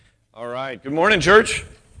right. Good morning, church.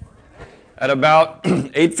 At about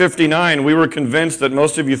 8:59, we were convinced that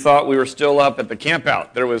most of you thought we were still up at the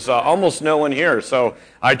campout. There was almost no one here, so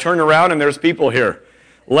I turned around and there's people here.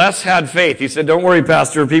 Les had faith. He said, "Don't worry,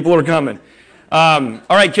 Pastor, people are coming." All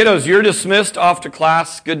right, kiddos, you're dismissed off to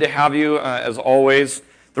class. Good to have you, as always.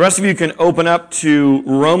 The rest of you can open up to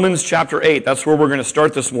Romans chapter 8. That's where we're going to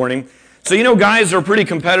start this morning. So, guys are pretty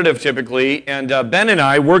competitive typically, and Ben and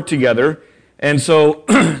I work together. And so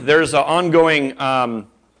there's an ongoing,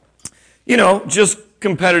 just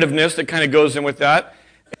competitiveness that kind of goes in with that.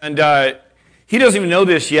 And he doesn't even know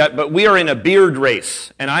this yet, but we are in a beard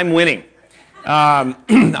race, and I'm winning. I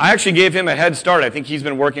actually gave him a head start. I think he's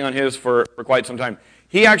been working on his for quite some time.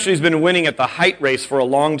 He actually has been winning at the height race for a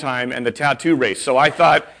long time and the tattoo race. So I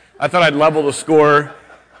thought I'd level the score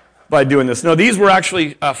by doing this. No, these were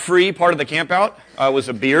actually free. Part of the camp out was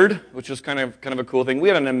a beard, which was kind of a cool thing. We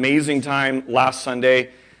had an amazing time last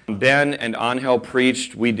Sunday. Ben and Angel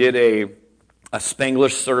preached. We did a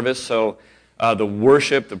Spanglish service, so the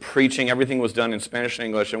worship, the preaching, everything was done in Spanish and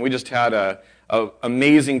English, and we just had a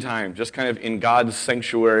amazing time, just kind of in God's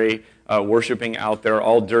sanctuary, worshiping out there,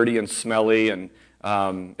 all dirty and smelly, and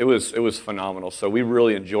it was phenomenal. So we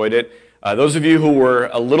really enjoyed it. Those of you who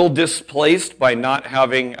were a little displaced by not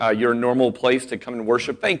having your normal place to come and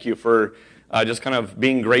worship, thank you for just kind of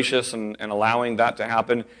being gracious and allowing that to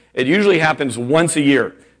happen. It usually happens once a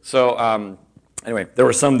year. So anyway, there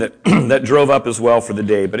were some that that drove up as well for the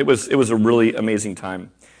day, but it was a really amazing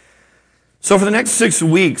time. So for the next 6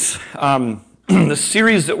 weeks, the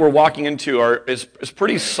series that we're walking into is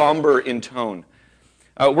pretty somber in tone.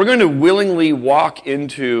 We're going to willingly walk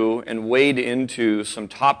into and wade into some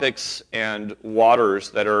topics and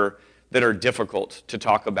waters that are difficult to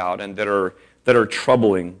talk about and that are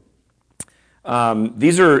troubling.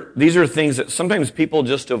 These are things that sometimes people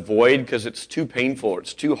just avoid because it's too painful, or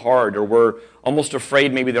it's too hard, or we're almost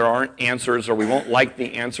afraid maybe there aren't answers, or we won't like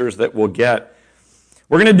the answers that we'll get.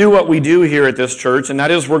 We're going to do what we do here at this church, and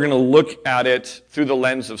that is we're going to look at it through the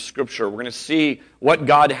lens of Scripture. We're going to see what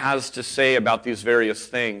God has to say about these various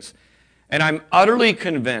things. And I'm utterly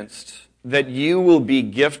convinced that you will be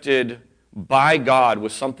gifted by God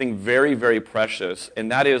with something very, very precious,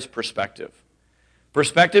 and that is perspective.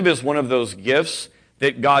 Perspective is one of those gifts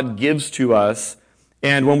that God gives to us,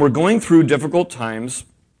 and when we're going through difficult times,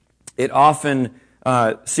 it often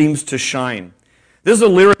seems to shine. This is a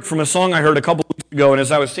lyric from a song I heard a couple weeks ago, and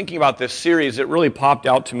as I was thinking about this series, it really popped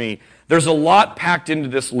out to me. There's a lot packed into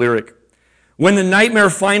this lyric. When the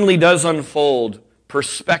nightmare finally does unfold,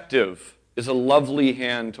 perspective is a lovely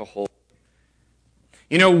hand to hold.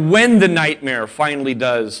 When the nightmare finally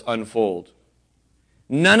does unfold,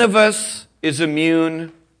 none of us is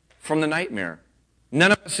immune from the nightmare.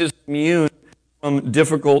 None of us is immune from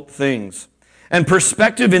difficult things. And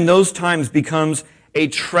perspective in those times becomes a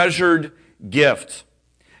treasured gift.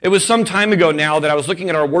 It was some time ago now that I was looking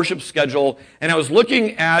at our worship schedule, and I was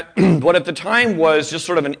looking at what at the time was just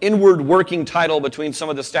sort of an inward working title between some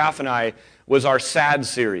of the staff and I, was our SAD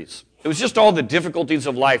series. It was just all the difficulties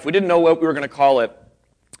of life. We didn't know what we were going to call it.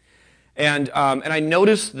 And I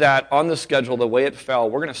noticed that on the schedule, the way it fell,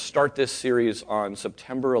 we're going to start this series on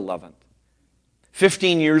September 11th.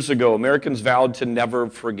 15 years ago, Americans vowed to never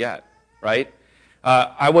forget, right?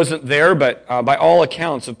 I wasn't there, but by all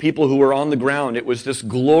accounts of people who were on the ground, it was this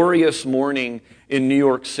glorious morning in New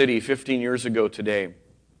York City 15 years ago today.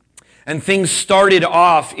 And things started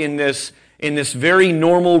off in this very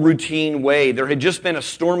normal, routine way. There had just been a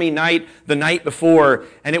stormy night the night before,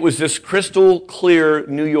 and it was this crystal clear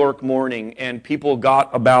New York morning, and people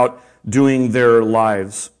got about doing their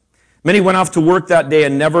lives. Many went off to work that day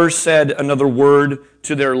and never said another word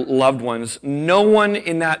to their loved ones. No one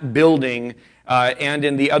in that building and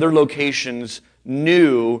in the other locations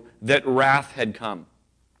knew that wrath had come.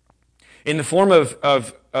 In the form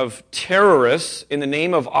of terrorists, in the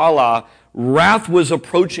name of Allah, wrath was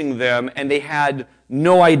approaching them, and they had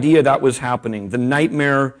no idea that was happening. The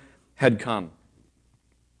nightmare had come.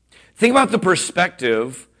 Think about the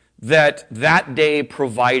perspective that day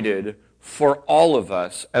provided for all of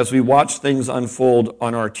us as we watch things unfold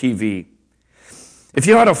on our TV. If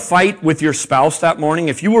you had a fight with your spouse that morning,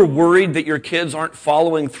 if you were worried that your kids aren't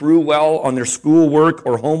following through well on their schoolwork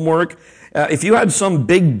or homework, if you had some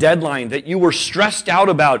big deadline that you were stressed out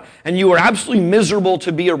about and you were absolutely miserable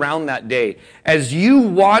to be around that day, as you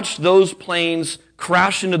watched those planes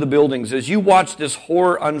crash into the buildings, as you watched this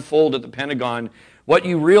horror unfold at the Pentagon, what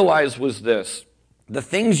you realized was this: the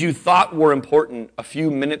things you thought were important a few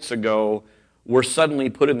minutes ago were suddenly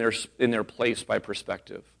put in their place by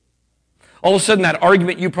perspective. All of a sudden, that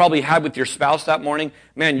argument you probably had with your spouse that morning,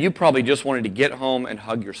 man, you probably just wanted to get home and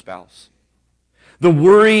hug your spouse. the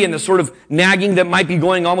worry and the sort of nagging that might be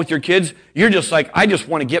going on with your kids, you're just like, I just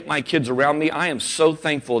want to get my kids around me. I am so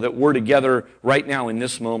thankful that we're together right now in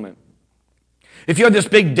this moment. If you had this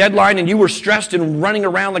big deadline and you were stressed and running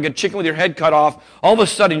around like a chicken with your head cut off, all of a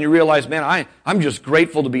sudden you realize, man, I'm just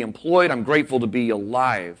grateful to be employed. I'm grateful to be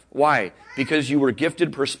alive. Why? Because you were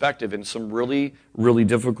gifted perspective in some really, really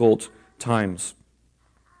difficult times.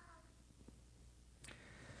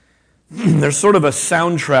 There's sort of a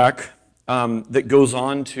soundtrack that goes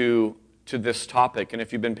on to this topic. And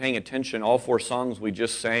if you've been paying attention, all 4 songs we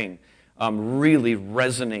just sang really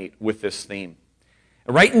resonate with this theme.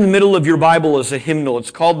 Right in the middle of your Bible is a hymnal. It's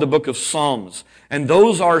called the Book of Psalms. And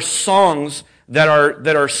those are songs that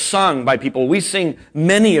are sung by people. We sing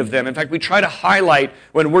many of them. In fact, we try to highlight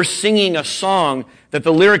when we're singing a song that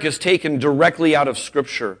the lyric is taken directly out of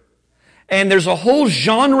Scripture. And there's a whole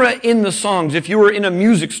genre in the songs. If you were in a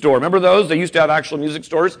music store, remember those? They used to have actual music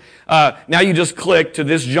stores. Now you just click to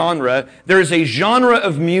this genre. There's a genre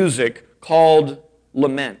of music called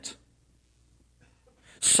lament.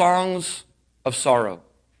 Songs of sorrow.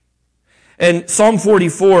 And Psalm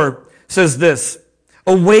 44 says this,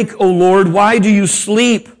 "Awake, O Lord, why do you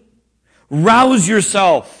sleep? Rouse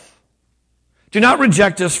yourself. Do not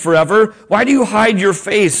reject us forever. Why do you hide your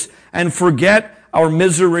face and forget our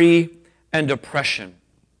misery and oppression?"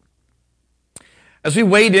 As we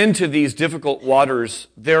wade into these difficult waters,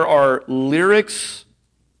 there are lyrics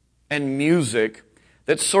and music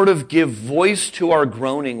that sort of give voice to our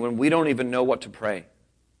groaning when we don't even know what to pray.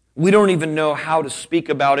 We don't even know how to speak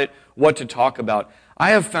about it, what to talk about. I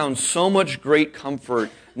have found so much great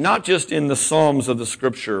comfort, not just in the Psalms of the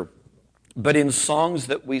Scripture, but in songs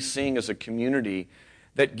that we sing as a community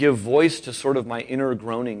that give voice to sort of my inner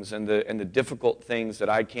groanings and the difficult things that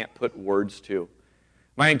I can't put words to.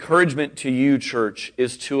 My encouragement to you, church,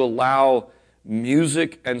 is to allow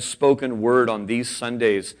music and spoken word on these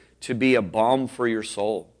Sundays to be a balm for your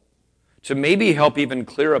soul, to maybe help even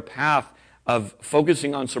clear a path of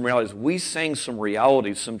focusing on some realities. We sang some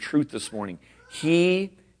realities, some truth this morning.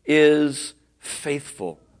 He is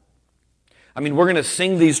faithful. I mean, we're going to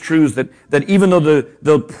sing these truths that even though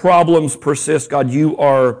the problems persist, God, you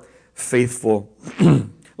are faithful.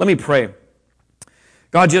 Let me pray.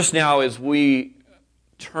 God, just now as we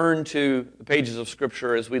turn to the pages of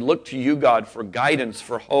Scripture, as we look to you, God, for guidance,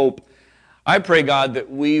 for hope, I pray, God, that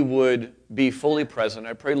we would be fully present.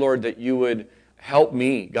 I pray, Lord, that you would help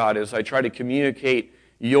me, God, as I try to communicate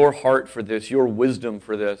your heart for this, your wisdom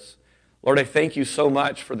for this. Lord, I thank you so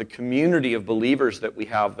much for the community of believers that we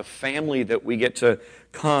have, the family that we get to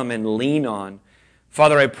come and lean on.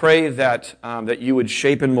 Father, I pray that you would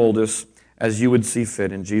shape and mold us as you would see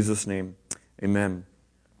fit. In Jesus' name, amen.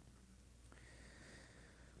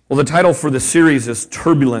 Well, the title for the series is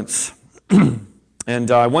Turbulence. And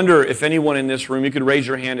I wonder if anyone in this room, you could raise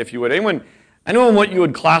your hand if you would. Anyone what you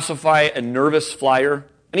would classify a nervous flyer?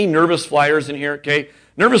 Any nervous flyers in here? Okay,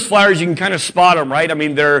 nervous flyers, you can kind of spot them, right? I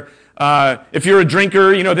mean, they're if you're a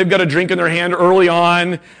drinker, you know they've got a drink in their hand early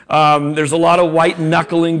on. There's a lot of white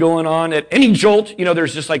knuckling going on. At any jolt, you know,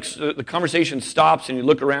 there's just like the conversation stops and you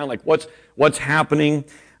look around like what's happening.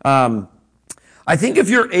 I think if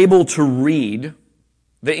you're able to read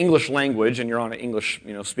the English language and you're on an English,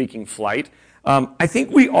 speaking flight, I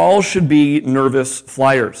think we all should be nervous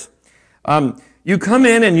flyers. You come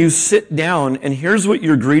in and you sit down, and here's what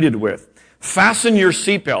you're greeted with. Fasten your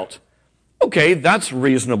seatbelt. Okay, that's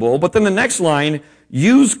reasonable. But then the next line,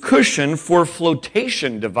 use cushion for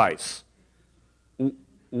flotation device.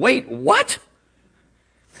 Wait, what?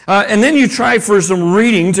 And then you try for some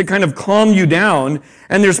reading to kind of calm you down,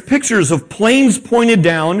 and there's pictures of planes pointed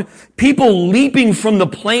down, people leaping from the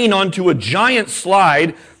plane onto a giant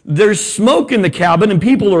slide. There's smoke in the cabin, and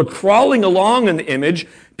people are crawling along in the image.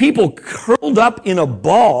 People curled up in a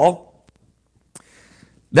ball.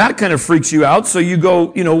 That kind of freaks you out. So you go,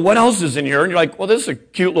 what else is in here? And you're like, well, this is a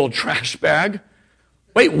cute little trash bag.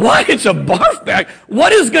 Wait, what? It's a barf bag.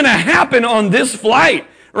 What is going to happen on this flight?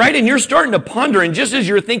 Right? And you're starting to ponder, and just as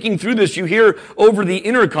you're thinking through this, you hear over the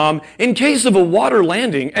intercom, in case of a water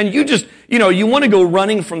landing, and you just, you want to go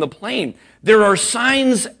running from the plane. There are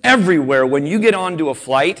signs everywhere when you get onto a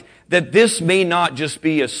flight that this may not just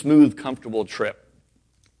be a smooth, comfortable trip.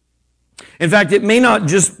 In fact, it may not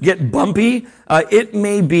just get bumpy, it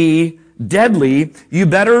may be deadly. You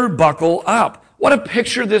better buckle up. What a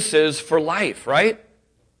picture this is for life, right?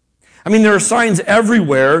 I mean, there are signs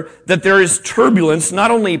everywhere that there is turbulence, not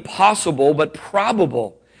only possible, but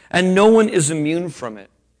probable, and no one is immune from it.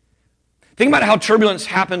 Think about how turbulence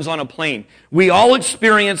happens on a plane. We all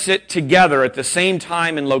experience it together at the same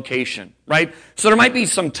time and location, right? So there might be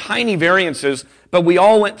some tiny variances, but we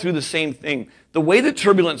all went through the same thing. The way that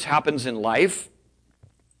turbulence happens in life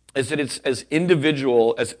is that it's as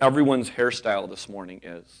individual as everyone's hairstyle this morning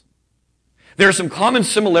is. There are some common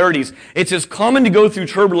similarities. It's as common to go through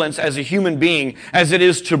turbulence as a human being as it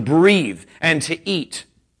is to breathe and to eat.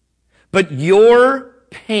 But your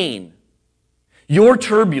pain, your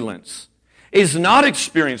turbulence, is not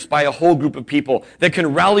experienced by a whole group of people that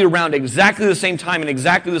can rally around exactly the same time in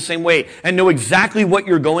exactly the same way and know exactly what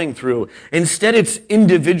you're going through. Instead, it's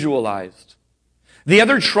individualized. The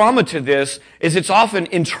other trauma to this is it's often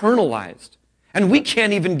internalized, and we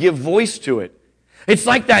can't even give voice to it. It's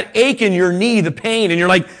like that ache in your knee, the pain, and you're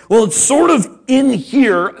like, well, it's sort of in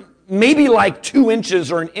here, maybe like 2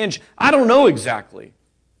 inches or an inch. I don't know exactly.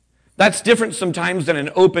 That's different sometimes than an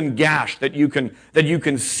open gash that you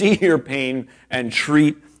can see your pain and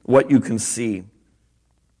treat what you can see.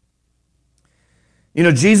 You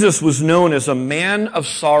know, Jesus was known as a man of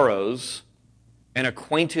sorrows and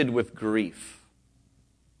acquainted with grief.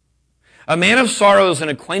 A man of sorrows and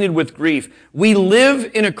acquainted with grief. We live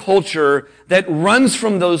in a culture that runs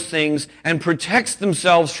from those things and protects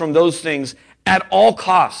themselves from those things at all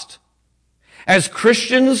cost. As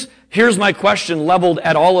Christians, here's my question leveled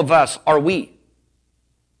at all of us. Are we?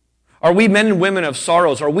 Are we men and women of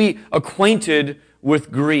sorrows? Are we acquainted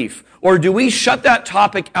with grief? Or do we shut that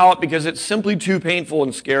topic out because it's simply too painful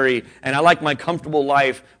and scary, and I like my comfortable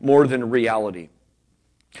life more than reality?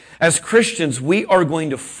 As Christians, we are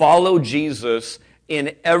going to follow Jesus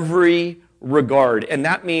in every regard. And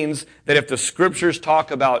that means that if the Scriptures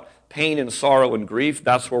talk about pain and sorrow and grief,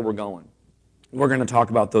 that's where we're going. We're going to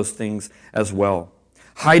talk about those things as well.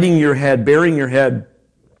 Hiding your head, burying your head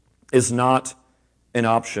is not an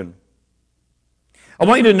option. I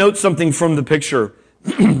want you to note something from the picture.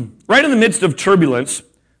 Right in the midst of turbulence,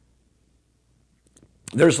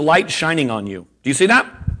 there's light shining on you. Do you see that?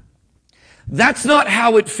 That's not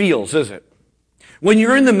how it feels, is it? When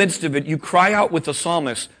you're in the midst of it, you cry out with the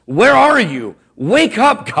psalmist, "Where are you? Wake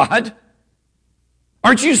up, God!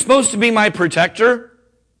 Aren't you supposed to be my protector?"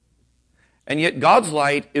 And yet God's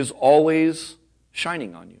light is always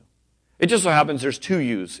shining on you. It just so happens there's 2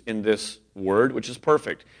 yous in this word, which is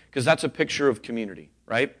perfect, because that's a picture of community,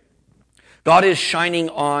 right? God is shining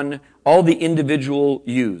on all the individual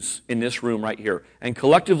yous in this room right here. And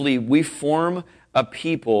collectively, we form a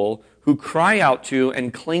people who cry out to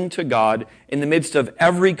and cling to God in the midst of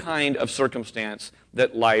every kind of circumstance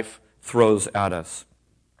that life throws at us.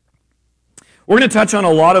 We're going to touch on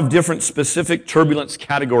a lot of different specific turbulence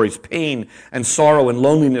categories, pain and sorrow and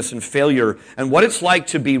loneliness and failure, and what it's like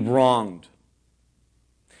to be wronged.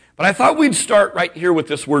 But I thought we'd start right here with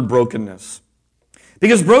this word brokenness.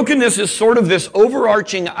 Because brokenness is sort of this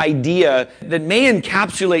overarching idea that may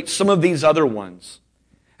encapsulate some of these other ones.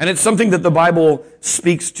 And it's something that the Bible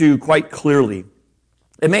speaks to quite clearly.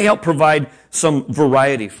 It may help provide some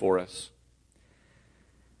variety for us.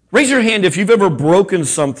 Raise your hand if you've ever broken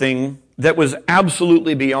something that was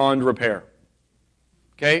absolutely beyond repair.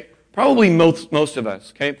 Okay? Probably most of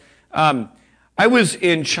us. Okay? I was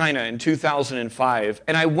in China in 2005,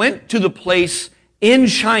 and I went to the place in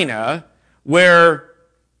China where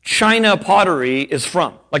China pottery is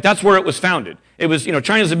from. Like, that's where it was founded. It was,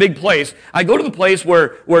 China's a big place. I go to the place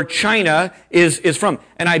where China is from.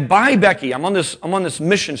 And I buy Becky, I'm on this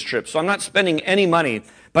missions trip, so I'm not spending any money,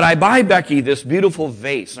 but I buy Becky this beautiful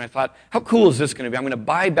vase. And I thought, how cool is this going to be? I'm going to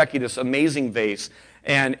buy Becky this amazing vase.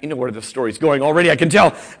 And you know where the story's going already, I can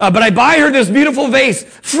tell. But I buy her this beautiful vase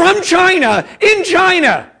from China, in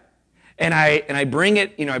China. And I bring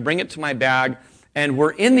it, I bring it to my bag. And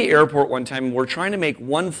we're in the airport one time, and we're trying to make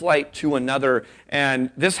one flight to another.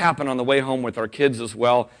 And this happened on the way home with our kids as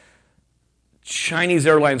well. Chinese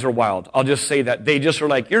airlines are wild. I'll just say that. They just are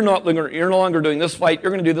like, you're no longer doing this flight.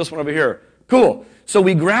 You're going to do this one over here. Cool. So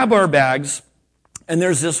we grab our bags, and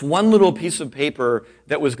there's this one little piece of paper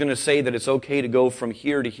that was going to say that it's okay to go from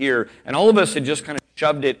here to here. And all of us had just kind of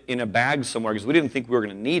shoved it in a bag somewhere because we didn't think we were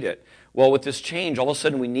going to need it. Well, with this change, all of a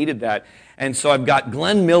sudden we needed that. And so I've got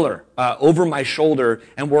Glenn Miller over my shoulder,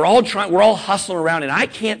 and we're all hustling around, and I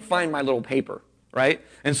can't find my little paper, right?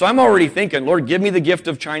 And so I'm already thinking, Lord, give me the gift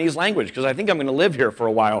of Chinese language, because I think I'm going to live here for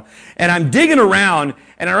a while. And I'm digging around,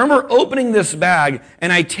 and I remember opening this bag,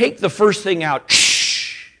 and I take the first thing out.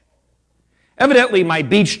 Shh! Evidently, my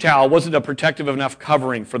beach towel wasn't a protective enough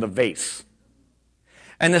covering for the vase.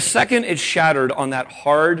 And the second it shattered on that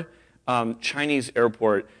hard Chinese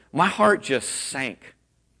airport, my heart just sank.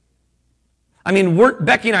 I mean,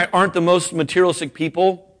 Becky and I aren't the most materialistic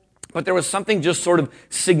people, But there was something just sort of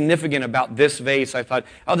significant about this vase. I thought,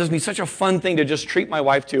 oh, this would be such a fun thing to just treat my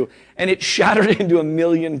wife to. And it shattered into a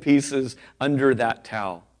million pieces under that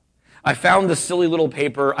towel. I found the silly little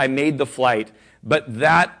paper. I made the flight. But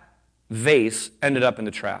that vase ended up in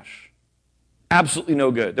the trash. Absolutely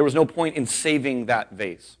no good. There was no point in saving that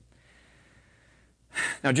vase.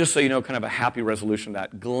 Now, just so you know, kind of a happy resolution of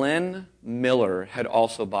that, Glenn Miller had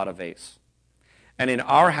also bought a vase. And in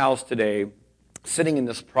our house today, sitting in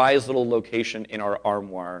this prized little location in our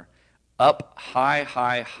armoire, up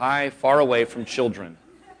high, far away from children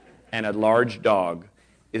and a large dog,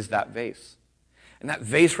 is that vase. And that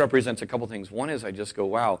vase represents a couple things. One is I just go,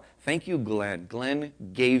 wow, thank you, Glenn. Glenn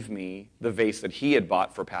gave me the vase that he had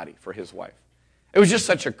bought for Patty, for his wife. It was just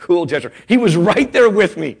such a cool gesture. He was right there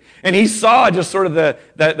with me, and he saw just sort of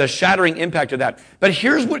the shattering impact of that. But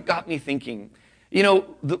here's what got me thinking. You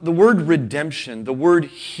know, the word redemption, the word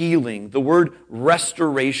healing, the word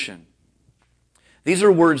restoration, these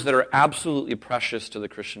are words that are absolutely precious to the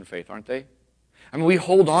Christian faith, aren't they? I mean, we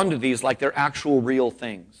hold on to these like they're actual real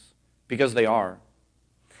things, because they are.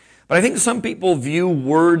 But I think some people view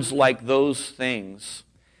words like those things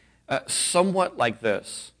somewhat like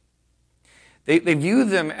this. They view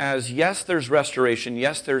them as, yes, there's restoration,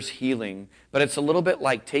 yes, there's healing, but it's a little bit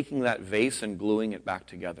like taking that vase and gluing it back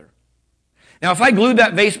together. Now, if I glued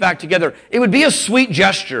that vase back together, it would be a sweet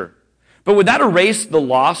gesture. But would that erase the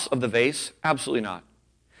loss of the vase? Absolutely not.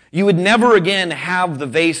 You would never again have the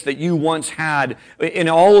vase that you once had in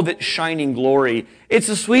all of its shining glory. It's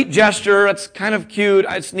a sweet gesture. It's kind of cute.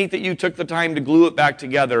 It's neat that you took the time to glue it back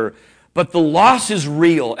together. But the loss is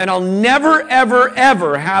real, and I'll never,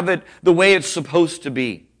 ever have it the way it's supposed to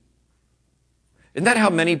be. Isn't that how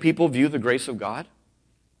many people view the grace of God?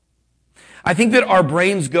 I think that our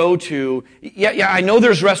brains go to, yeah, I know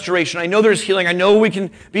there's restoration, I know there's healing, I know we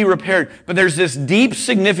can be repaired, but there's this deep,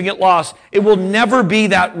 significant loss. It will never be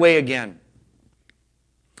that way again.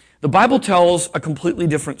 The Bible tells a completely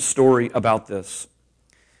different story about this.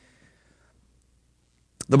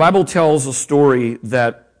 The Bible tells a story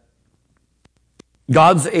that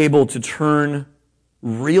God's able to turn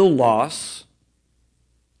real loss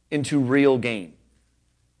into real gain.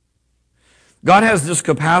 God has this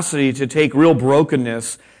capacity to take real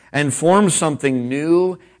brokenness and form something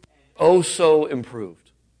new, oh so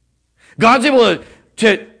improved. God's able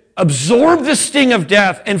to absorb the sting of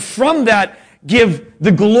death and from that give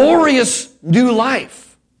the glorious new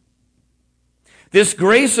life. This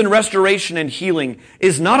grace and restoration and healing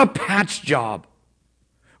is not a patch job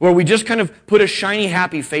where we just kind of put a shiny,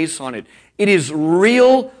 happy face on it. It is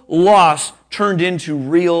real loss turned into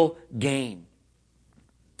real gain.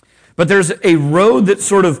 But there's a road that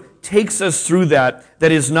sort of takes us through that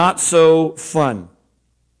is not so fun.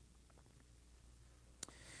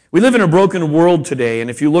 We live in a broken world today, and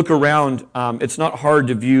if you look around, it's not hard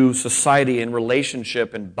to view society and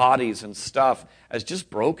relationship and bodies and stuff as just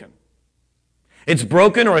broken. It's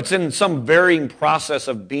broken or it's in some varying process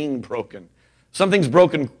of being broken. Some things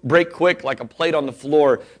break quick, like a plate on the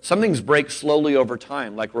floor. Some things break slowly over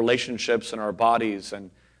time, like relationships and our bodies and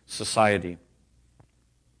society.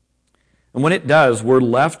 And when it does, we're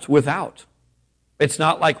left without. It's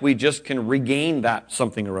not like we just can regain that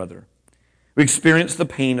something or other. We experience the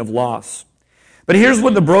pain of loss. But here's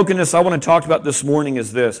what the brokenness I want to talk about this morning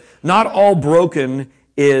is this. Not all broken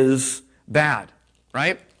is bad,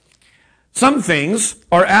 right? Some things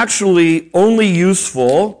are actually only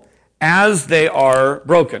useful as they are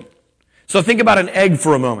broken. So think about an egg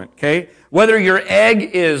for a moment, okay? Whether your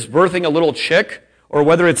egg is birthing a little chick or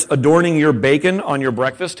whether it's adorning your bacon on your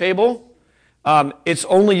breakfast table, it's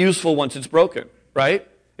only useful once it's broken, right?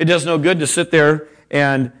 It does no good to sit there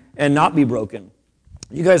and not be broken.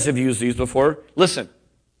 You guys have used these before. Listen.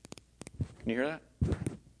 Can you hear that?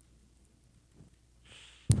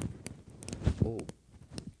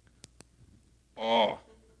 Oh.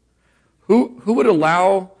 Who would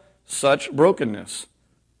allow such brokenness,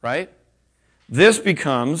 right? This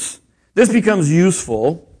becomes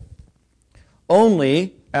useful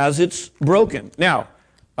only as it's broken. Now,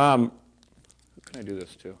 who can I do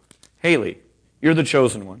this to? Haley, you're the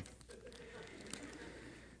chosen one.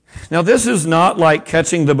 Now, this is not like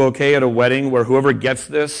catching the bouquet at a wedding where whoever gets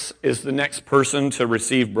this is the next person to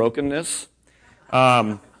receive brokenness.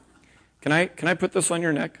 Can I put this on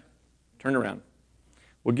your neck? Turn around.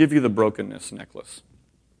 We'll give you the brokenness necklace.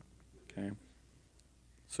 Okay?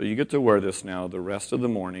 So you get to wear this now the rest of the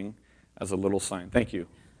morning as a little sign. Thank you.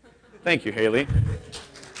 Thank you, Haley.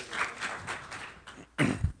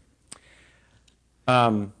 I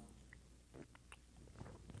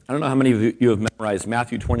don't know how many of you have memorized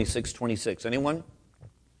Matthew 26:26. Anyone?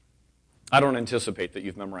 I don't anticipate that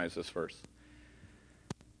you've memorized this verse.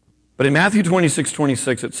 But in Matthew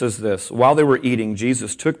 26:26, it says this: while they were eating,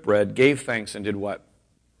 Jesus took bread, gave thanks, and did what?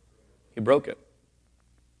 He broke it.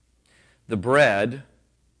 The bread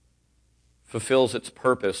fulfills its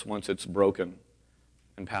purpose once it's broken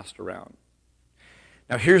and passed around.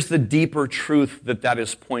 Now here's the deeper truth that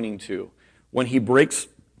is pointing to. When he breaks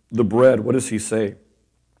the bread, what does he say?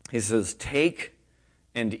 He says, "Take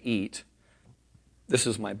and eat. This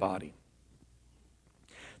is my body."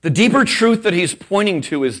 The deeper truth that he's pointing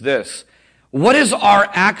to is this: what is our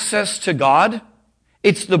access to God?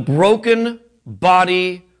 It's the broken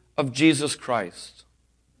body of Jesus Christ.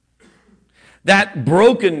 That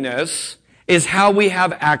brokenness is how we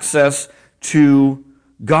have access to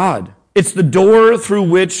God. It's the door through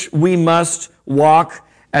which we must walk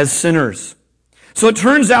as sinners. So it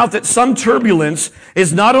turns out that some turbulence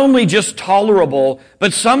is not only just tolerable,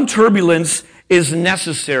 but some turbulence is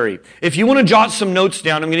necessary. If you want to jot some notes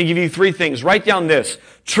down, I'm going to give you 3 things. Write down this.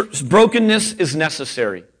 Brokenness is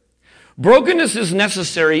necessary. Brokenness is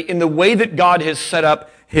necessary in the way that God has set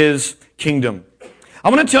up His kingdom. I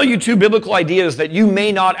want to tell you 2 biblical ideas that you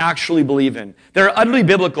may not actually believe in. They're utterly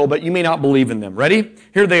biblical, but you may not believe in them. Ready?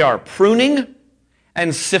 Here they are. Pruning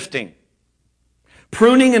and sifting.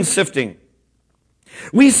 Pruning and sifting.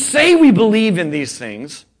 We say we believe in these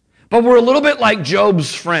things, but we're a little bit like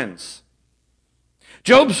Job's friends.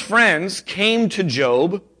 Job's friends came to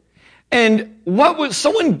Job, and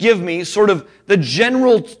someone give me sort of the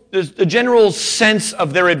general sense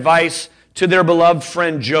of their advice to their beloved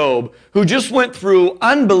friend Job, who just went through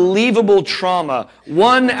unbelievable trauma,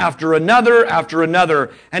 one after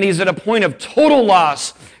another, and he's at a point of total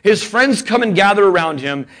loss. His friends come and gather around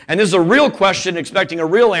him, and this is a real question, expecting a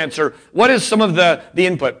real answer. What is some of the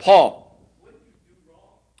input? Paul.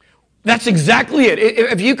 That's exactly it.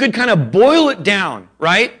 If you could kind of boil it down,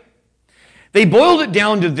 right? They boiled it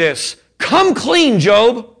down to this: come clean,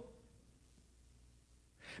 Job.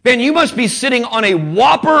 Man, you must be sitting on a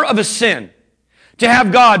whopper of a sin to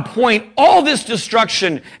have God point all this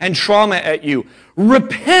destruction and trauma at you.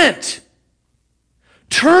 Repent.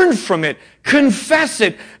 Turn from it. Confess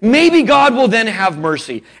it. Maybe God will then have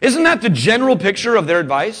mercy. Isn't that the general picture of their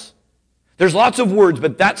advice? There's lots of words,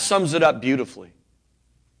 but that sums it up beautifully.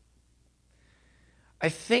 I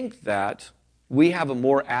think that we have a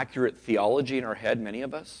more accurate theology in our head, many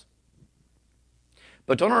of us.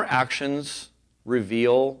 But don't our actions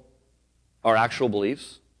reveal our actual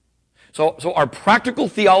beliefs? So our practical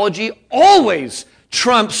theology always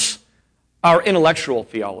trumps our intellectual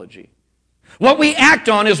theology. What we act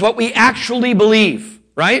on is what we actually believe,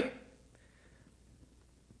 right?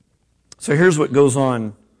 So here's what goes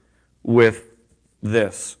on with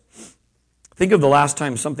this. Think of the last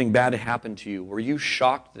time something bad happened to you. Were you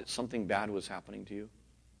shocked that something bad was happening to you?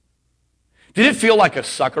 Did it feel like a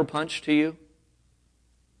sucker punch to you?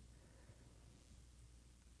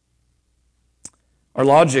 Our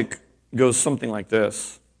logic goes something like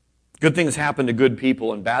this: good things happen to good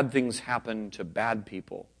people and bad things happen to bad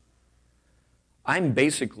people. I'm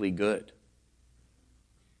basically good.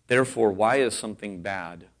 Therefore, why is something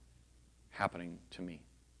bad happening to me?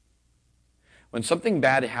 When something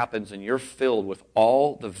bad happens and you're filled with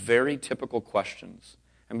all the very typical questions,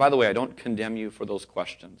 and by the way, I don't condemn you for those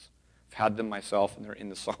questions. I've had them myself, and they're in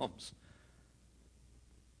the Psalms.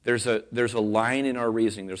 There's a line in our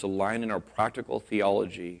reasoning, there's a line in our practical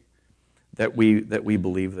theology that we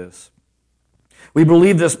believe this. We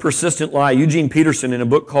believe this persistent lie. Eugene Peterson, in a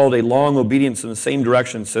book called A Long Obedience in the Same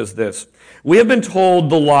Direction, says this: we have been told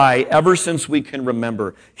the lie ever since we can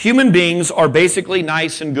remember. Human beings are basically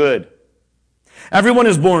nice and good. Everyone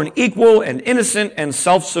is born equal and innocent and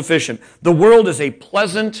self-sufficient. The world is a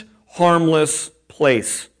pleasant, harmless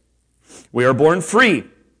place. We are born free.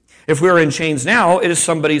 If we are in chains now, it is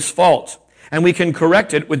somebody's fault, and we can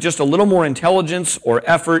correct it with just a little more intelligence or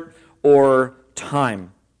effort or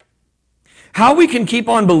time. How we can keep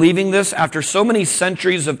on believing this after so many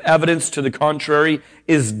centuries of evidence to the contrary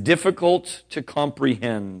is difficult to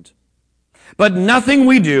comprehend. But nothing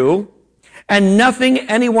we do and nothing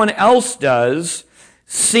anyone else does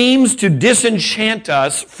seems to disenchant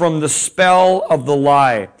us from the spell of the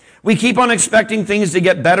lie. We keep on expecting things to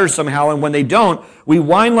get better somehow, and when they don't, we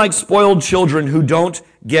whine like spoiled children who don't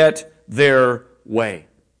get their way.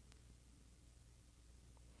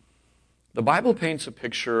 The Bible paints a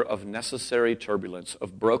picture of necessary turbulence,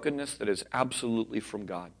 of brokenness that is absolutely from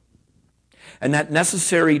God. And that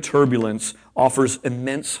necessary turbulence offers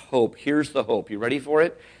immense hope. Here's the hope. You ready for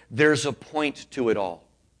it? There's a point to it all.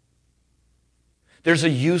 There's a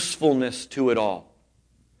usefulness to it all.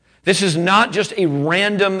 This is not just a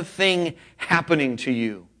random thing happening to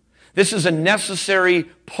you. This is a necessary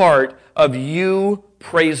part of you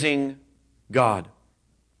praising God.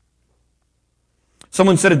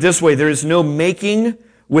 Someone said it this way, there is no making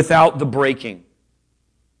without the breaking.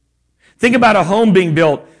 Think about a home being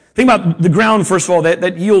built. Think about the ground, first of all,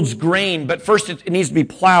 that yields grain, but first it needs to be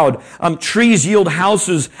plowed. Trees yield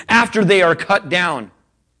houses after they are cut down.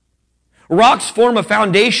 Rocks form a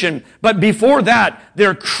foundation, but before that,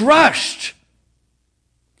 they're crushed,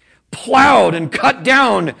 plowed and cut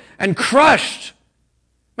down and crushed.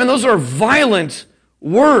 Man, those are violent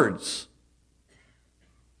words.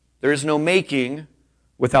 There is no making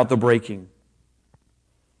without the breaking.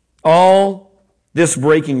 All this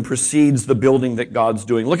breaking precedes the building that God's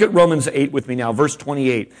doing. Look at Romans 8 with me now, verse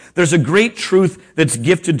 28. There's a great truth that's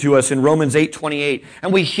gifted to us in Romans 8:28.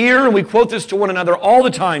 And we hear and we quote this to one another all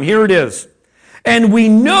the time. Here it is. And we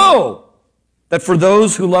know that for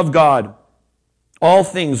those who love God, all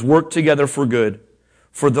things work together for good,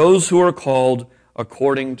 for those who are called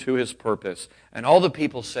according to His purpose. And all the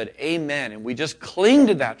people said, amen. And we just cling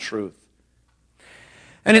to that truth.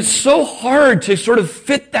 And it's so hard to sort of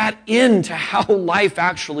fit that into how life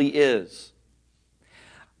actually is.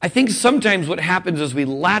 I think sometimes what happens is we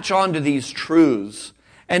latch onto these truths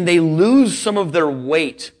and they lose some of their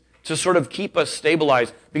weight to sort of keep us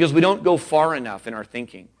stabilized because we don't go far enough in our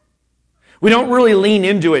thinking. We don't really lean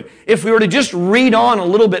into it. If we were to just read on a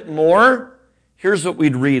little bit more, here's what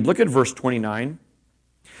we'd read. Look at verse 29.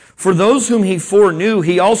 For those whom He foreknew,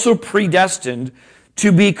 He also predestined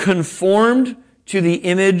to be conformed to the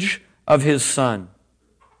image of His Son,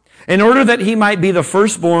 in order that He might be the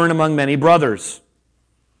firstborn among many brothers.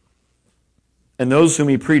 And those whom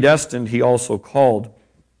He predestined, He also called.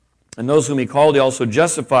 And those whom He called, He also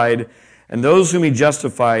justified. And those whom He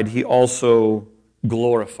justified, He also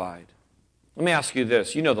glorified. Let me ask you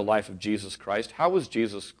this. You know the life of Jesus Christ. How was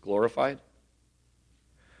Jesus glorified?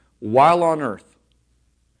 While on earth,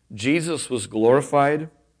 Jesus was glorified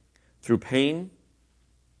through pain,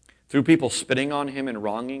 through people spitting on Him and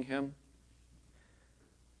wronging Him,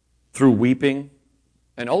 through weeping,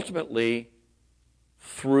 and ultimately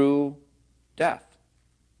through death.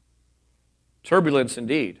 Turbulence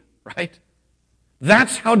indeed, right?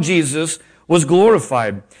 That's how Jesus was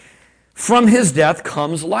glorified. From His death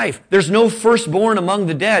comes life. There's no firstborn among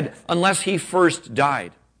the dead unless He first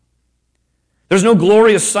died. There's no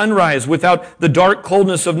glorious sunrise without the dark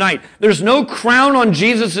coldness of night. There's no crown on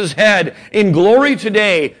Jesus' head in glory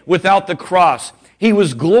today without the cross. He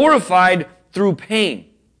was glorified through pain.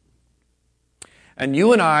 And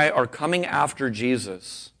you and I are coming after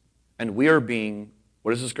Jesus, and we are being,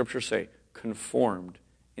 what does the Scripture say? Conformed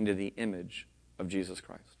into the image of Jesus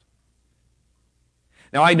Christ.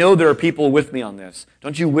 Now, I know there are people with me on this.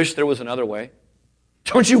 Don't you wish there was another way?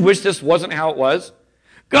 Don't you wish this wasn't how it was?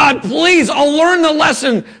 God, please, I'll learn the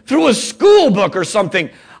lesson through a school book or something.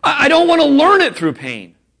 I don't want to learn it through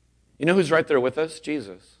pain. You know who's right there with us?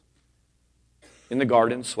 Jesus. In the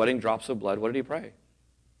garden, sweating drops of blood. What did He pray?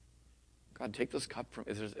 God, take this cup from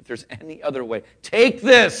me. If there's any other way, take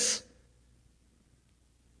this.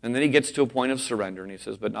 And then He gets to a point of surrender and He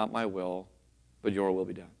says, but not my will, but your will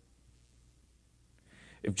be done.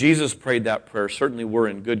 If Jesus prayed that prayer, certainly we're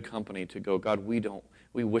in good company to go, God,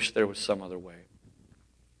 we wish there was some other way.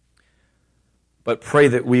 But pray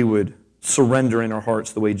that we would surrender in our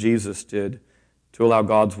hearts the way Jesus did to allow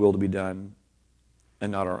God's will to be done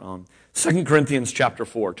and not our own. 2 Corinthians chapter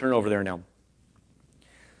 4. Turn over there now.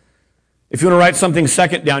 If you want to write something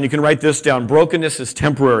second down, you can write this down. Brokenness is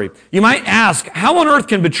temporary. You might ask, how on earth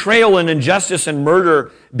can betrayal and injustice and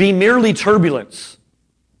murder be merely turbulence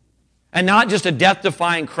and not just a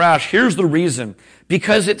death-defying crash? Here's the reason.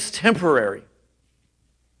 Because it's temporary.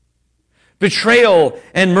 Betrayal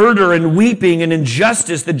and murder and weeping and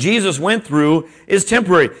injustice that Jesus went through is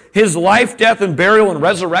temporary. His life, death, and burial and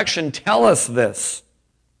resurrection tell us this.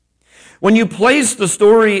 When you place the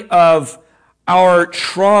story of our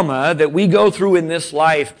trauma that we go through in this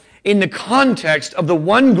life in the context of the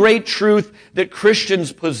one great truth that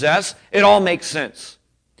Christians possess, it all makes sense.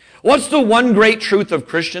 What's the one great truth of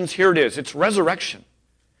Christians? Here it is. It's resurrection.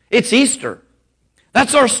 It's Easter.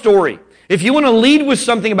 That's our story. If you want to lead with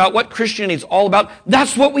something about what Christianity is all about,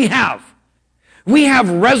 that's what we have. We have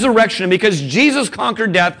resurrection. Because Jesus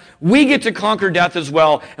conquered death, we get to conquer death as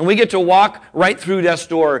well. And we get to walk right through death's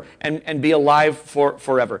door and be alive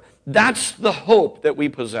forever. That's the hope that we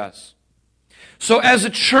possess. So as a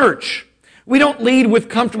church, we don't lead with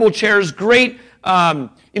comfortable chairs, great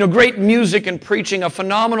music and preaching, a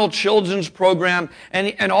phenomenal children's program,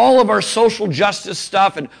 and all of our social justice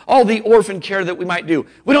stuff and all the orphan care that we might do.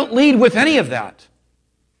 We don't lead with any of that.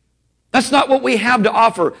 That's not what we have to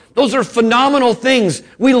offer. Those are phenomenal things.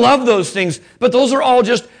 We love those things. But those are all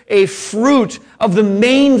just a fruit of the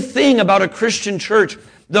main thing about a Christian church.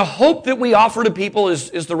 The hope that we offer to people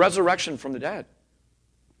is the resurrection from the dead.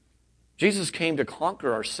 Jesus came to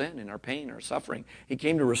conquer our sin and our pain, our suffering. He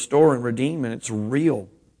came to restore and redeem, and it's real.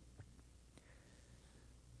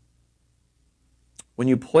 When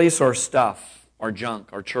you place our stuff, our junk,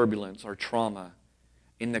 our turbulence, our trauma,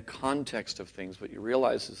 in the context of things, what you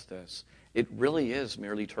realize is this: it really is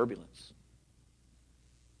merely turbulence.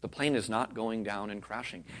 The plane is not going down and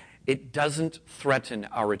crashing. It doesn't threaten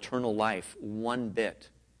our eternal life one bit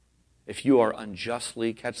if you are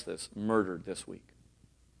unjustly, catch this, murdered this week.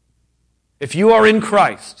 If you are in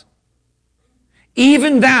Christ,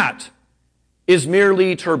 even that is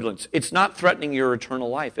merely turbulence. It's not threatening your eternal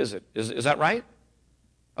life, is it? Is that right?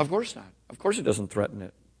 Of course not. Of course it doesn't threaten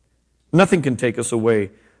it. Nothing can take us away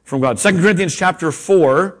from God. 2 Corinthians chapter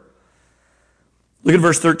 4, look at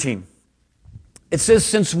verse 13. It says,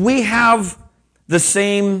 since we have the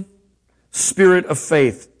same spirit of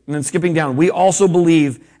faith, and then skipping down, we also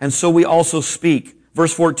believe, and so we also speak.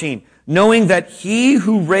 Verse 14, knowing that he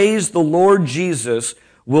who raised the Lord Jesus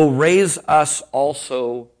will raise us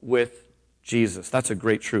also with Jesus. That's a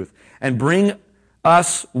great truth. And bring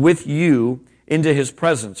us with you into his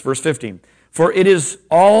presence. Verse 15, for it is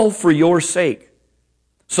all for your sake,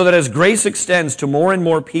 so that as grace extends to more and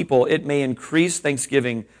more people, it may increase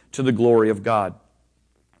thanksgiving to the glory of God.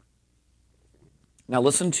 Now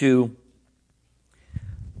listen to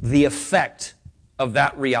the effect of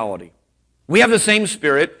that reality. We have the same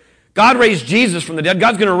Spirit. God raised Jesus from the dead.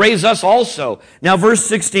 God's going to raise us also. Now verse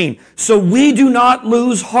 16. So we do not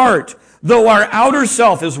lose heart. Though our outer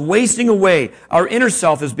self is wasting away, our inner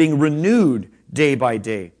self is being renewed day by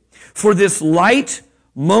day. For this light,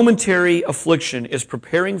 momentary affliction is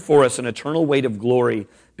preparing for us an eternal weight of glory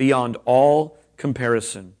beyond all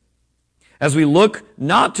comparison. As we look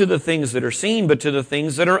not to the things that are seen, but to the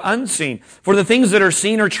things that are unseen. For the things that are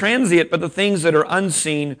seen are transient, but the things that are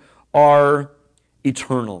unseen are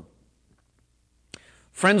eternal.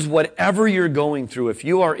 Friends, whatever you're going through, if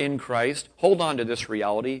you are in Christ, hold on to this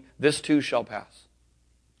reality. This too shall pass.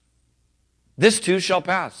 This too shall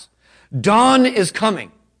pass. Dawn is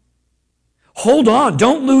coming. Hold on.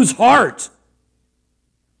 Don't lose heart.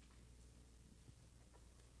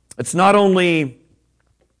 It's not only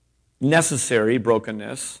necessary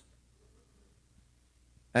brokenness,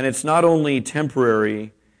 and it's not only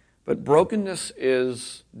temporary, but brokenness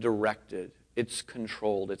is directed. It's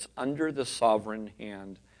controlled. It's under the sovereign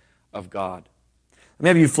hand of God. Let me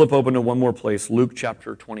have you flip open to one more place, Luke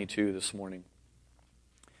chapter 22 this morning.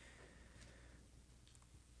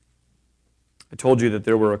 I told you that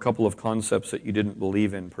there were a couple of concepts that you didn't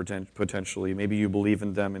believe in potentially. Maybe you believe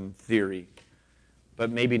in them in theory, but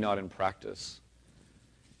maybe not in practice.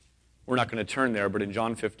 We're not going to turn there, but in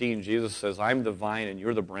John 15, Jesus says, I'm the vine and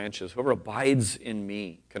you're the branches. Whoever abides in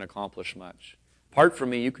me can accomplish much. Apart from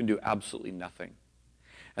me, you can do absolutely nothing.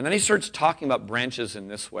 And then he starts talking about branches in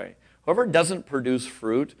this way. Whoever doesn't produce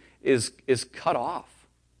fruit is cut off.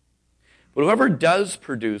 But whoever does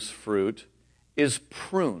produce fruit is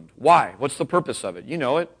pruned. Why? What's the purpose of it? You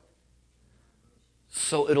know it.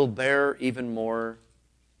 So it'll bear even more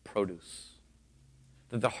produce.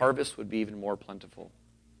 That the harvest would be even more plentiful.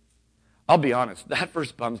 I'll be honest, that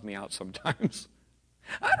verse bums me out sometimes.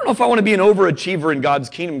 I don't know if I want to be an overachiever in God's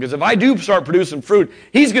kingdom, because if I do start producing fruit,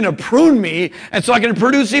 He's going to prune me, and so I can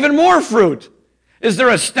produce even more fruit. Is there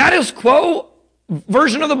a status quo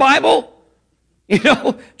version of the Bible? You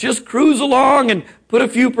know, just cruise along and put a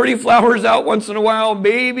few pretty flowers out once in a while,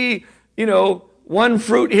 maybe, one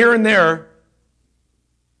fruit here and there.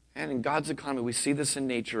 And in God's economy, we see this in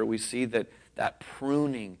nature. We see that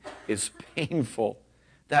pruning is painful.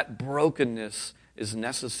 That brokenness is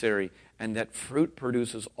necessary, and that fruit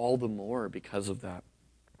produces all the more because of that.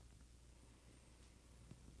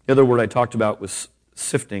 The other word I talked about was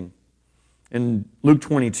sifting. In Luke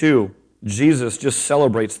 22, Jesus just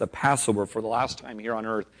celebrates the Passover for the last time here on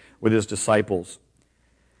earth with His disciples.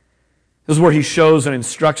 This is where He shows and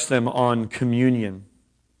instructs them on communion.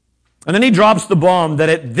 And then He drops the bomb that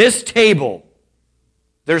at this table,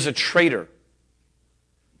 there's a traitor.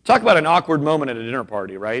 Talk about an awkward moment at a dinner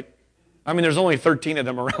party, right? I mean, there's only 13 of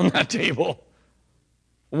them around that table.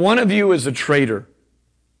 One of you is a traitor.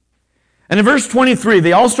 And in verse 23,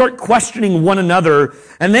 they all start questioning one another.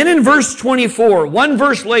 And then in verse 24, one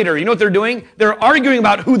verse later, you know what they're doing? They're arguing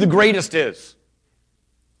about who the greatest is.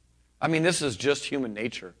 I mean, this is just human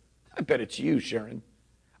nature. I bet it's you, Sharon.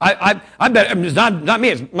 I bet it's not me.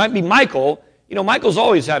 It might be Michael. Michael's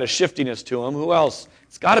always had a shiftiness to him. Who else?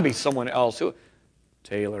 It's got to be someone else.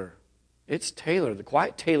 Taylor. It's Taylor, the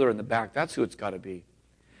quiet Taylor in the back. That's who it's got to be.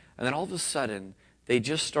 And then all of a sudden, they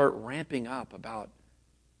just start ramping up about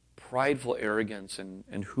prideful arrogance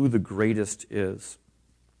and who the greatest is.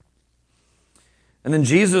 And then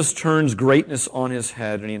Jesus turns greatness on his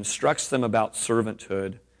head and he instructs them about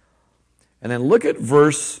servanthood. And then look at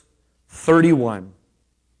verse 31.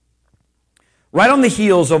 Right on the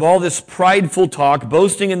heels of all this prideful talk,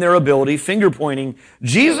 boasting in their ability, finger-pointing,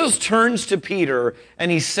 Jesus turns to Peter and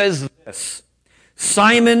he says this,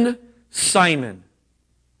 Simon, Simon,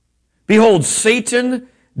 behold, Satan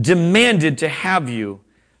demanded to have you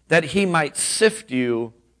that he might sift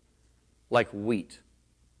you like wheat.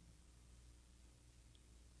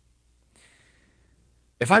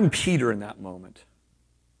 If I'm Peter in that moment,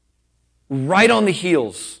 right on the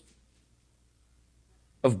heels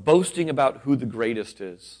of boasting about who the greatest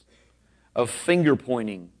is, of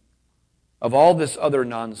finger-pointing, of all this other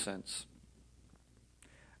nonsense,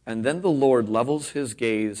 and then the Lord levels his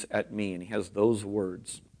gaze at me and he has those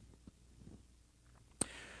words.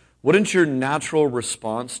 Wouldn't your natural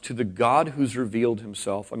response to the God who's revealed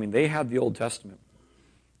himself, I mean, they had the Old Testament.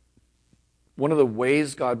 One of the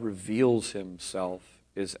ways God reveals himself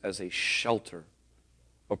is as a shelter,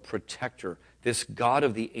 a protector, this God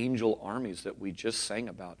of the angel armies that we just sang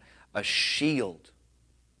about, a shield.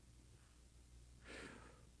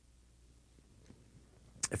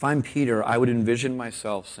 If I'm Peter, I would envision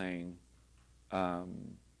myself saying,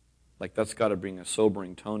 like that's got to bring a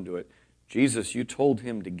sobering tone to it, Jesus, you told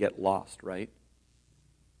him to get lost, right?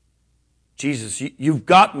 Jesus, you've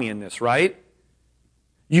got me in this, right?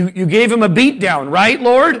 You gave him a beat down, right,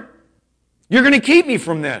 Lord? You're going to keep me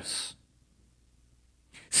from this.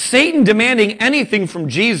 Satan demanding anything from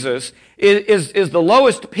Jesus is the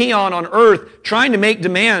lowest peon on earth trying to make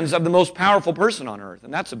demands of the most powerful person on earth,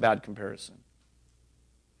 and that's a bad comparison.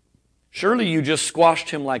 Surely you just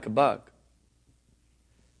squashed him like a bug.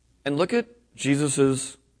 And look at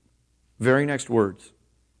Jesus' very next words.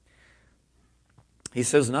 He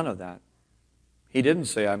says none of that. He didn't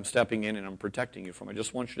say, I'm stepping in and I'm protecting you from it. I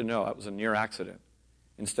just want you to know that was a near accident.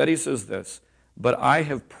 Instead, he says this, but I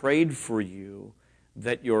have prayed for you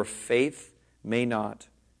that your faith may not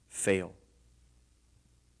fail.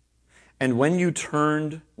 And when you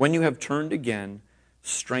have turned again,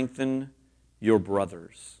 strengthen your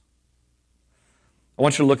brothers. I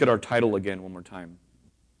want you to look at our title again one more time.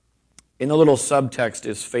 In the little subtext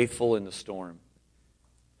is faithful in the storm.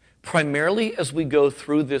 Primarily as we go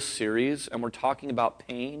through this series and we're talking about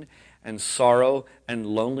pain and sorrow and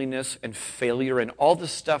loneliness and failure and all the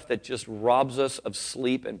stuff that just robs us of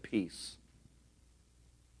sleep and peace.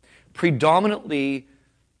 Predominantly,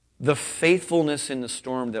 the faithfulness in the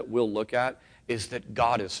storm that we'll look at is that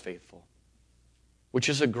God is faithful, which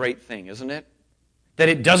is a great thing, isn't it? That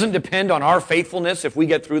it doesn't depend on our faithfulness if we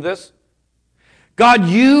get through this. God,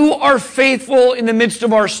 you are faithful in the midst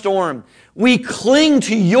of our storm. We cling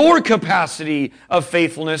to your capacity of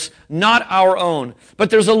faithfulness, not our own. But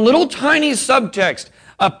there's a little tiny subtext,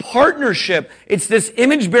 a partnership. It's this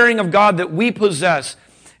image-bearing of God that we possess.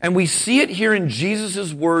 And we see it here in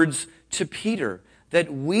Jesus' words to Peter,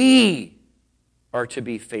 that we are to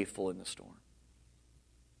be faithful in the storm.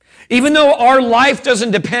 Even though our life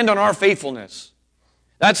doesn't depend on our faithfulness,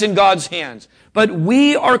 that's in God's hands. But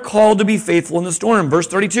we are called to be faithful in the storm. Verse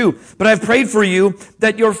 32, but I've prayed for you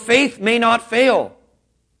that your faith may not fail.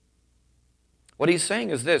 What he's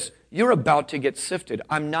saying is this, you're about to get sifted.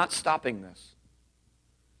 I'm not stopping this.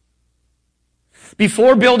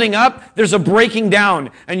 Before building up, there's a breaking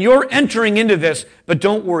down, and you're entering into this. But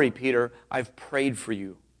don't worry, Peter, I've prayed for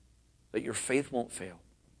you that your faith won't fail.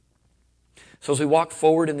 So as we walk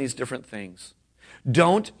forward in these different things,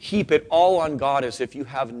 don't heap it all on God as if you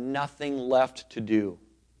have nothing left to do.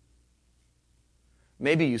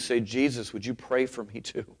 Maybe you say, Jesus, would you pray for me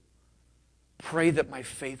too? Pray that my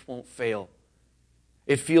faith won't fail.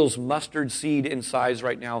 It feels mustard seed in size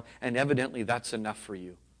right now, and evidently that's enough for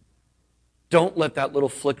you. Don't let that little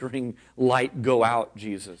flickering light go out,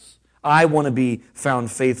 Jesus. I want to be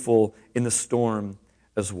found faithful in the storm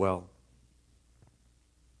as well.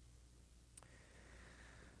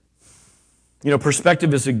 You know,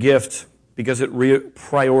 perspective is a gift because it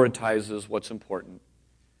prioritizes what's important.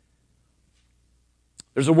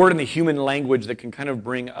 There's a word in the human language that can kind of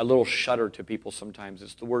bring a little shudder to people sometimes.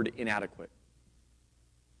 It's the word inadequate.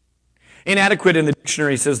 Inadequate in the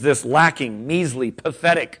dictionary says this, lacking, measly,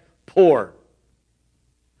 pathetic, poor.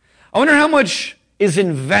 I wonder how much is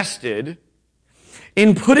invested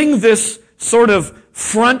in putting this sort of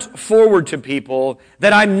front forward to people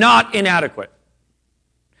that I'm not inadequate.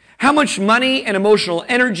 How much money and emotional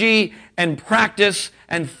energy and practice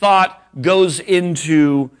and thought goes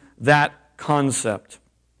into that concept.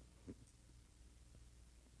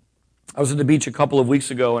 I was at the beach a couple of weeks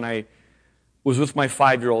ago, and I was with my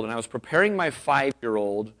 5-year-old, and I was preparing my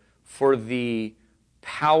 5-year-old for the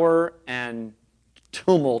power and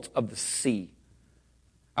tumult of the sea.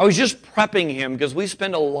 I was just prepping him because we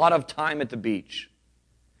spend a lot of time at the beach.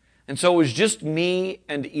 And so it was just me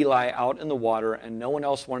and Eli out in the water, and no one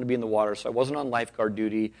else wanted to be in the water, so I wasn't on lifeguard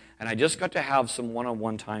duty, and I just got to have some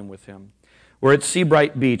one-on-one time with him. We're at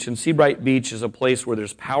Seabright Beach, and Seabright Beach is a place where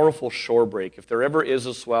there's powerful shore break. If there ever is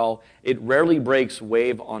a swell, it rarely breaks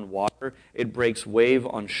wave on water, it breaks wave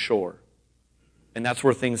on shore. And that's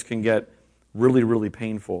where things can get really, really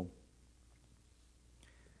painful.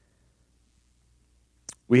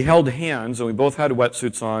 We held hands, and we both had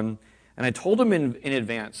wetsuits on, and I told him in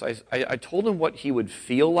advance. I told him what he would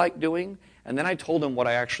feel like doing, and then I told him what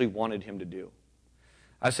I actually wanted him to do.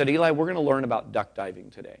 I said, Eli, we're going to learn about duck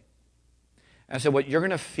diving today. And I said, what you're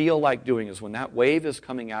going to feel like doing is when that wave is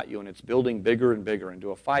coming at you and it's building bigger and bigger, and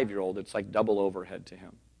to a 5-year-old, it's like double overhead to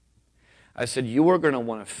him. I said, you are going to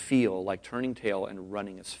want to feel like turning tail and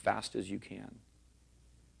running as fast as you can.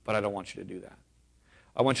 But I don't want you to do that.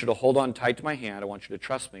 I want you to hold on tight to my hand. I want you to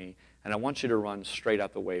trust me. And I want you to run straight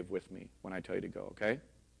out the wave with me when I tell you to go, okay?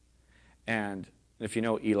 And if you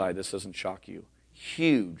know Eli, this doesn't shock you.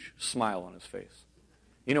 Huge smile on his face.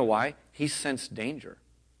 You know why? He sensed danger.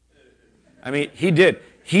 I mean, he did.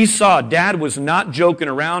 He saw Dad was not joking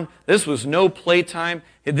around. This was no playtime.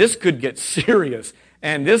 This could get serious.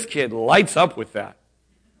 And this kid lights up with that.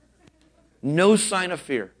 No sign of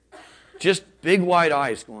fear. Just big wide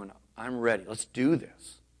eyes going, I'm ready. Let's do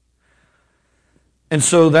this. And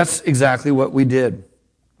so that's exactly what we did.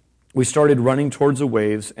 We started running towards the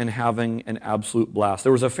waves and having an absolute blast.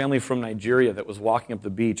 There was a family from Nigeria that was walking up the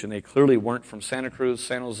beach, and they clearly weren't from Santa Cruz,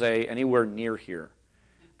 San Jose, anywhere near here.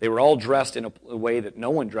 They were all dressed in a way that no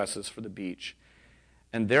one dresses for the beach.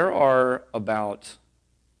 And there are about,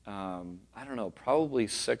 probably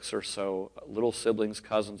 6 or so little siblings,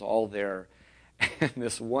 cousins, all there. And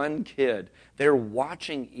this one kid, they're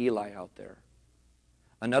watching Eli out there.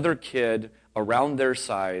 Another kid around their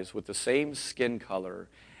size with the same skin color.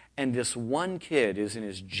 And this one kid is in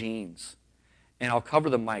his jeans. And I'll cover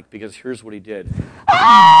the mic because here's what he did.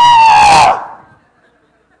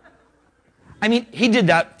 I mean, he did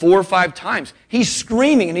that 4 or 5 times. He's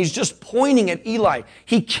screaming and he's just pointing at Eli.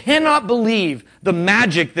 He cannot believe the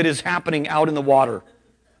magic that is happening out in the water.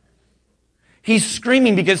 He's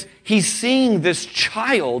screaming because he's seeing this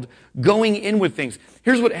child going in with things.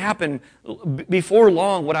 Here's what happened. Before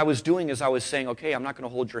long, what I was doing is I was saying, okay, I'm not going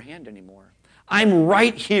to hold your hand anymore. I'm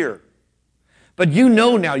right here. But you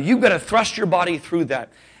know now, you've got to thrust your body through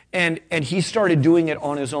that. And he started doing it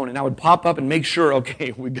on his own. And I would pop up and make sure,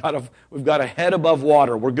 okay, we've got a head above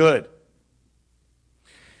water. We're good.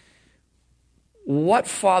 What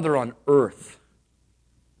father on earth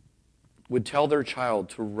would tell their child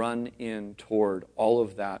to run in toward all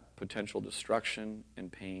of that potential destruction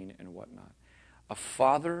and pain and whatnot? A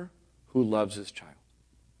father who loves his child.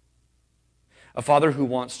 A father who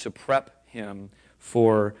wants to prep him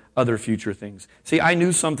for other future things. See, I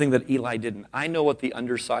knew something that Eli didn't. I know what the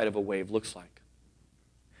underside of a wave looks like.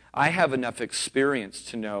 I have enough experience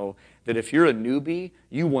to know that if you're a newbie,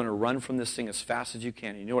 you want to run from this thing as fast as you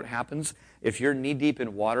can. And you know what happens? If you're knee-deep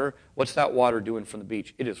in water, what's that water doing from the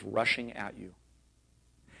beach? It is rushing at you.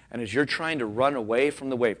 And as you're trying to run away from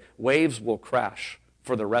the wave, waves will crash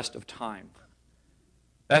for the rest of time.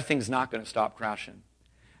 That thing's not going to stop crashing.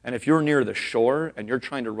 And if you're near the shore and you're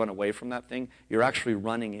trying to run away from that thing, you're actually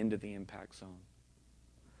running into the impact zone.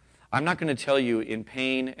 I'm not going to tell you in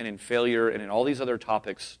pain and in failure and in all these other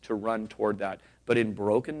topics to run toward that. But in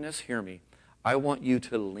brokenness, hear me, I want you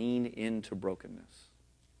to lean into brokenness.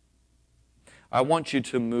 I want you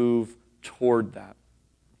to move toward that.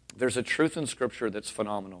 There's a truth in Scripture that's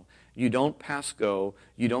phenomenal. You don't pass go.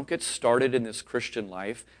 You don't get started in this Christian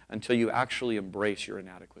life until you actually embrace your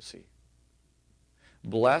inadequacy.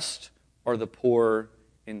 Blessed are the poor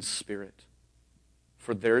in spirit,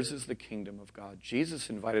 for theirs is the kingdom of God. Jesus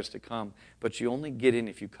invited us to come, but you only get in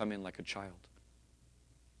if you come in like a child.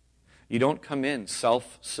 You don't come in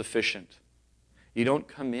self-sufficient. You don't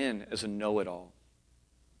come in as a know-it-all.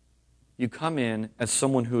 You come in as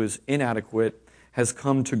someone who is inadequate, has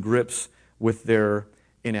come to grips with their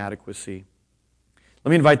inadequacy. Let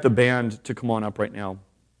me invite the band to come on up right now.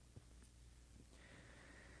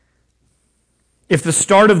 If the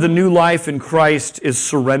start of the new life in Christ is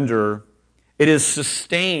surrender, it is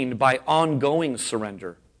sustained by ongoing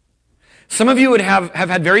surrender. Some of you would have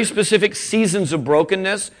had very specific seasons of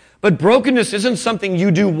brokenness, but brokenness isn't something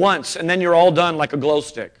you do once and then you're all done like a glow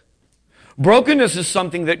stick. Brokenness is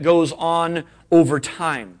something that goes on over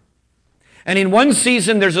time. And in one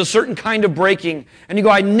season, there's a certain kind of breaking, and you go,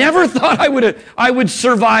 I never thought I would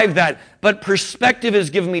survive that. But perspective has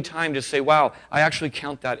given me time to say, wow, I actually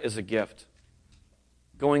count that as a gift.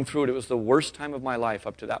 Going through it was the worst time of my life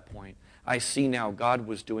up to that point. I see now God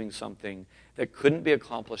was doing something that couldn't be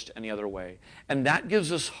accomplished any other way. And that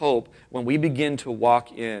gives us hope when we begin to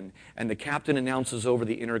walk in and the captain announces over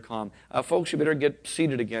the intercom, folks, you better get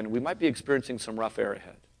seated again. We might be experiencing some rough air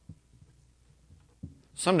ahead.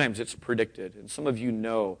 Sometimes it's predicted, and some of you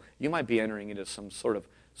know you might be entering into some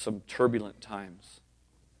turbulent times.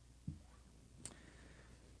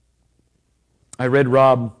 I read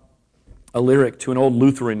Rob a lyric to an old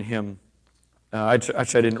Lutheran hymn. Actually, I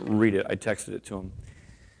didn't read it. I texted it to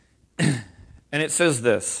him. And it says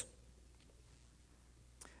this.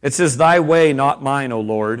 It says, Thy way, not mine, O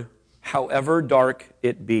Lord, however dark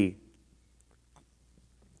it be.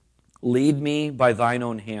 Lead me by thine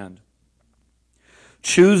own hand.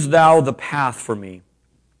 Choose thou the path for me.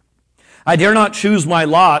 I dare not choose my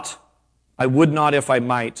lot. I would not if I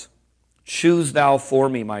might. Choose thou for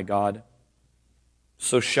me, my God.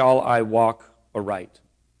 So shall I walk aright.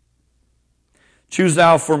 Choose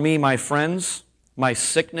thou for me my friends, my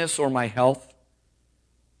sickness or my health.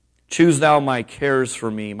 Choose thou my cares for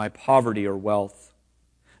me, my poverty or wealth.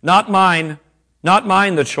 Not mine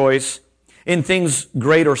the choice, in things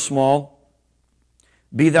great or small.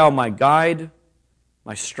 Be thou my guide,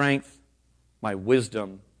 my strength, my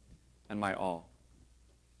wisdom, and my all.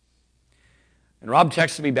 And Rob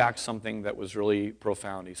texted me back something that was really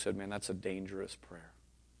profound. He said, man, that's a dangerous prayer.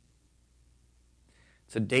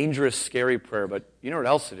 It's a dangerous, scary prayer, but you know what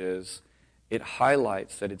else it is? It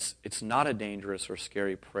highlights that it's not a dangerous or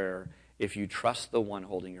scary prayer if you trust the one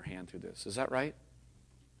holding your hand through this. Is that right?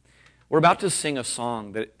 We're about to sing a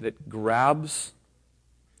song that grabs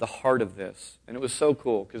the heart of this. And it was so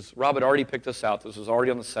cool because Rob had already picked this out. This was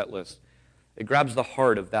already on the set list. It grabs the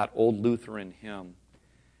heart of that old Lutheran hymn.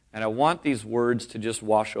 And I want these words to just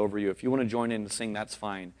wash over you. If you want to join in and sing, that's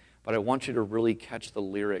fine. But I want you to really catch the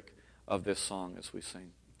lyric of this song as we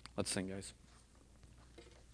sing. Let's sing, guys.